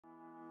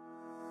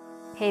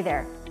Hey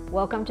there,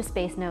 welcome to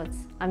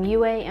Spacenotes. I'm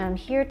Yue and I'm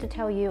here to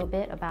tell you a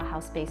bit about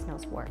how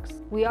Spacenotes works.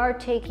 We are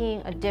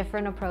taking a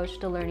different approach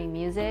to learning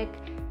music.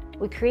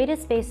 We created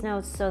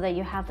Spacenotes so that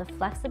you have the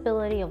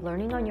flexibility of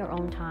learning on your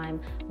own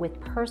time with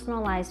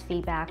personalized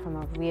feedback from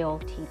a real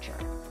teacher.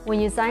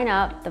 When you sign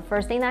up, the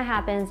first thing that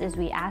happens is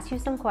we ask you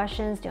some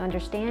questions to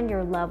understand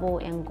your level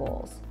and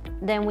goals.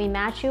 Then we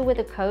match you with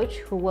a coach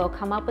who will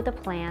come up with a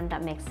plan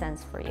that makes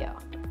sense for you.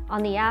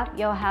 On the app,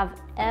 you'll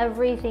have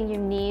everything you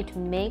need to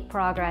make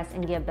progress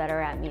and get better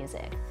at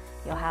music.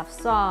 You'll have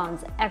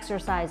songs,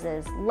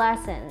 exercises,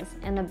 lessons,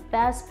 and the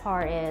best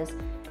part is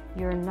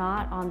you're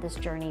not on this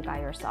journey by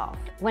yourself.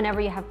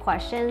 Whenever you have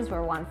questions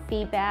or want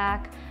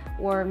feedback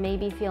or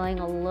maybe feeling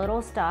a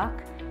little stuck,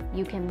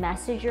 you can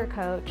message your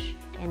coach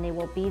and they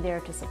will be there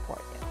to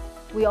support you.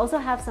 We also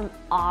have some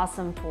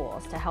awesome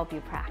tools to help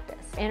you practice.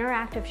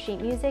 Interactive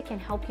sheet music can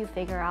help you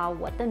figure out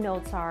what the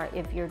notes are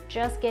if you're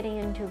just getting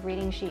into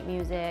reading sheet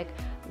music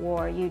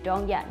or you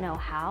don't yet know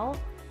how.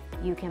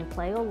 You can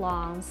play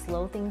along,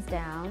 slow things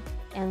down,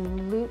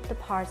 and loop the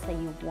parts that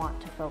you want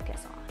to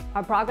focus on.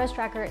 Our progress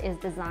tracker is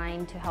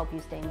designed to help you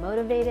stay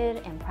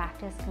motivated and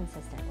practice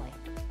consistently.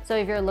 So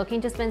if you're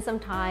looking to spend some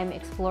time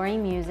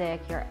exploring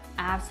music, you're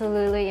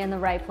absolutely in the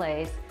right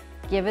place.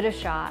 Give it a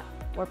shot.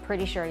 We're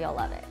pretty sure you'll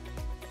love it.